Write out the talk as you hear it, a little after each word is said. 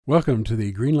Welcome to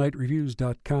the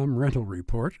GreenlightReviews.com rental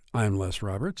report. I'm Les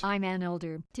Roberts. I'm Ann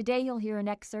Elder. Today you'll hear an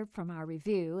excerpt from our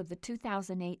review of the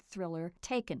 2008 thriller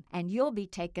Taken, and you'll be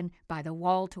taken by the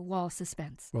wall-to-wall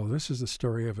suspense. Well, this is the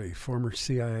story of a former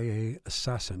CIA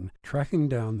assassin tracking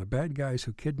down the bad guys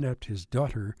who kidnapped his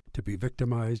daughter to be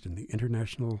victimized in the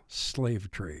international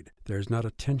slave trade. There's not a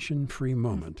tension-free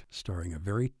moment, starring a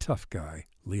very tough guy,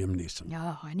 Liam Neeson.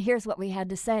 Oh, and here's what we had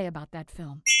to say about that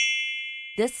film.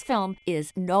 This film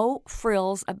is no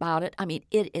frills about it. I mean,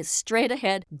 it is straight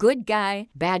ahead, good guy,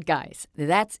 bad guys.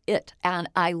 That's it. And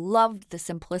I loved the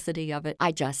simplicity of it.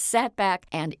 I just sat back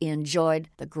and enjoyed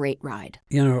the great ride.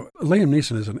 You know, Liam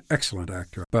Neeson is an excellent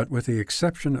actor, but with the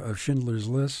exception of Schindler's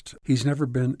List, he's never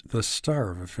been the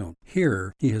star of a film.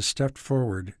 Here, he has stepped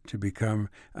forward to become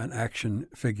an action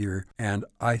figure, and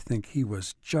I think he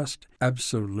was just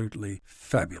absolutely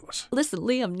fabulous. Listen,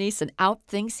 Liam Neeson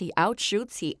outthinks, he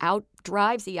outshoots, he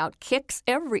outdrives, he outkicks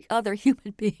every other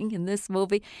human being in this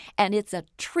movie, and it's a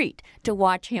treat to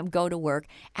watch him go to work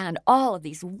and all of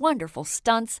these wonderful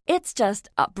stunts. It's just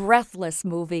a breathless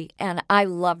movie, and I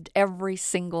loved every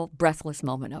single breathless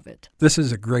moment of it. This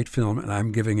is a great film, and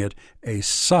I'm giving it a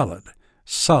solid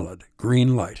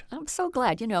green light. I'm so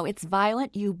glad. You know, it's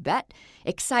violent, you bet.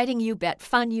 Exciting, you bet.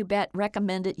 Fun, you bet.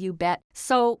 Recommended, you bet.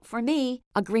 So for me,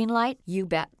 a green light, you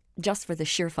bet. Just for the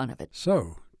sheer fun of it.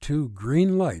 So, 2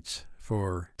 green lights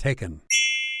for Taken.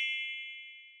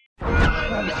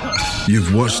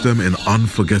 You've watched them in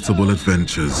unforgettable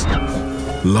adventures,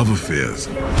 love affairs,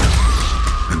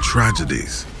 and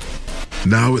tragedies.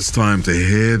 Now it's time to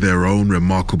hear their own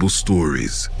remarkable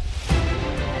stories.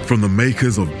 From the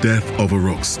makers of Death of a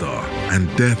Rock Star and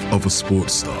Death of a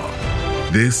Sports Star,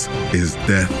 this is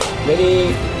Death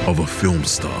of a Film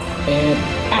Star. And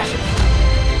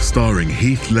action. Starring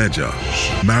Heath Ledger,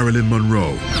 Marilyn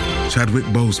Monroe, Chadwick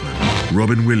Boseman,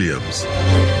 Robin Williams,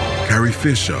 Carrie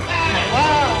Fisher,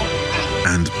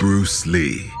 and Bruce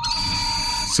Lee.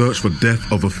 Search for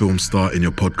Death of a Film Star in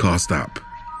your podcast app.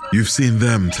 You've seen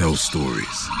them tell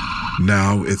stories.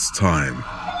 Now it's time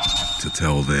to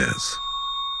tell theirs.